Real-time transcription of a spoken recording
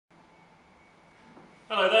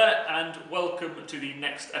Hello there and welcome to the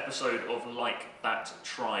next episode of Like That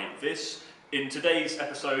Try This. In today's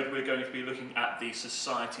episode we're going to be looking at the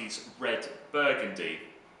Society's Red Burgundy.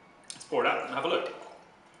 Let's pour it out and have a look.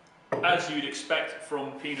 As you'd expect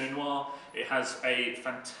from Pinot Noir, it has a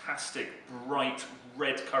fantastic bright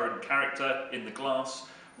red currant character in the glass,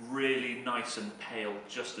 really nice and pale,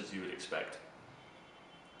 just as you would expect.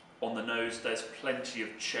 On the nose there's plenty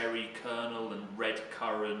of cherry kernel and red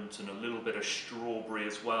currant and a little bit of strawberry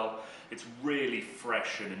as well. It's really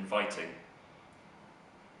fresh and inviting.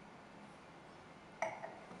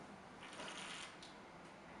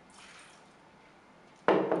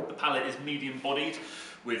 The palate is medium bodied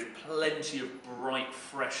with plenty of bright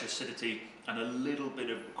fresh acidity and a little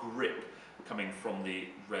bit of grip coming from the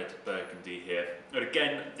red burgundy here. And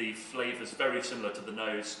again, the flavour is very similar to the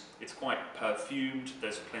nose. It's quite perfumed,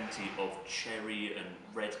 there's plenty of cherry and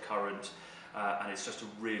red currant, and it's just a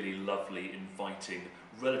really lovely, inviting,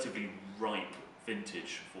 relatively ripe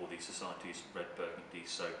vintage for the Society's Red Burgundy,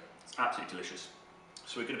 so it's absolutely delicious.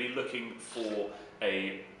 So we're going to be looking for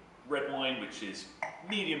a red wine which is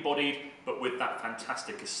medium bodied, but with that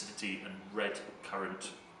fantastic acidity and red currant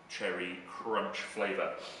cherry crunch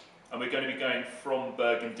flavour. And we're going to be going from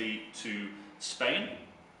Burgundy to Spain.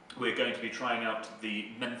 We're going to be trying out the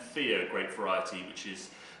Mencía grape variety, which is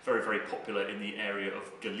very, very popular in the area of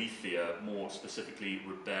Galicia, more specifically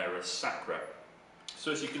Ribera Sacra.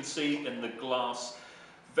 So as you can see in the glass,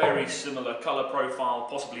 very similar colour profile,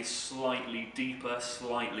 possibly slightly deeper,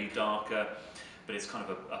 slightly darker, but it's kind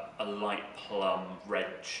of a light plum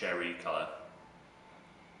red cherry colour.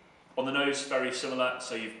 On the nose, very similar,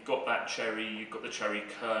 so you've got that cherry, you've got the cherry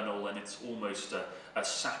kernel, and it's almost a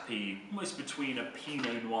sappy, almost between a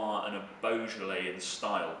Pinot Noir and a Beaujolais in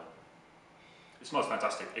style. It smells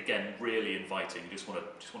fantastic. Again, really inviting. You just want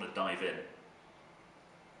to dive in.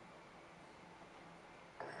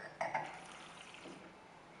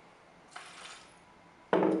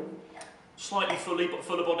 Slightly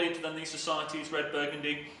fuller bodied than the Society's Red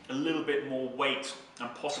Burgundy, a little bit more weight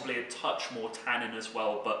and possibly a touch more tannin as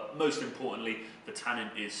well, but most importantly the tannin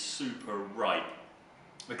is super ripe.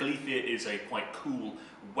 Galicia is a quite cool,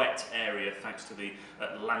 wet area thanks to the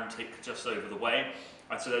Atlantic just over the way,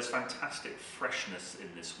 and so there's fantastic freshness in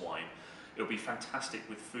this wine. It'll be fantastic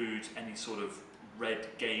with food, any sort of red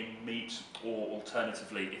game meat, or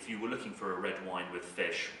alternatively if you were looking for a red wine with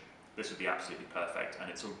fish, this would be absolutely perfect, and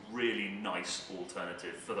it's a really nice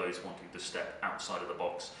alternative for those wanting to step outside of the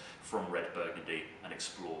box from red burgundy and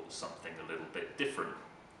explore something a little bit different.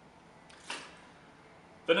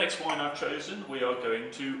 The next wine I've chosen, we are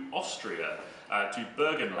going to Austria, to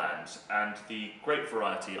Burgenland, and the grape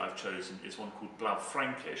variety I've chosen is one called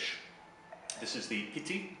Blaufränkisch. This is the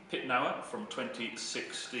Pitnauer from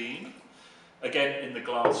 2016. Again, in the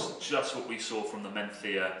glass, just what we saw from the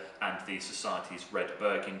Mencía and the Society's Red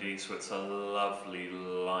Burgundy, so it's a lovely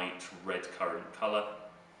light red currant colour.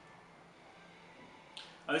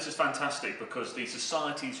 And this is fantastic because the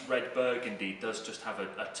Society's Red Burgundy does just have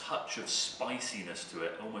a touch of spiciness to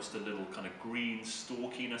it, almost a little kind of green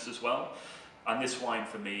stalkiness as well. And this wine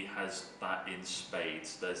for me has that in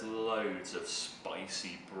spades. There's loads of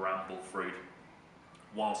spicy bramble fruit,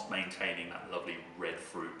 whilst maintaining that lovely red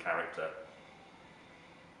fruit character.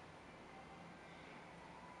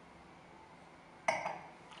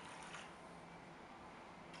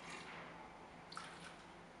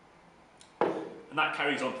 And that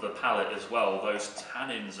carries onto the palate as well. Those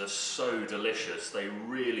tannins are so delicious. They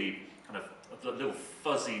really kind of a little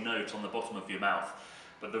fuzzy note on the bottom of your mouth.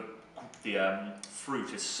 But the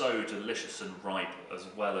fruit is so delicious and ripe, as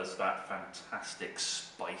well as that fantastic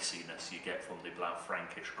spiciness you get from the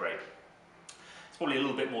Blaufränkisch grape. It's probably a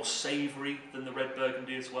little bit more savoury than the Red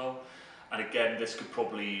Burgundy as well. And again, this could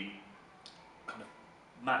probably kind of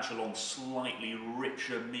match along slightly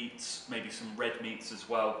richer meats, maybe some red meats as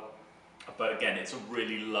well. But again, it's a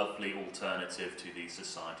really lovely alternative to the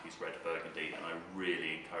Society's Red Burgundy, and I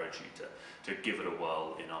really encourage you to give it a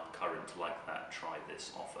whirl in our current Like That Try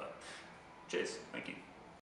This offer. Cheers, thank you.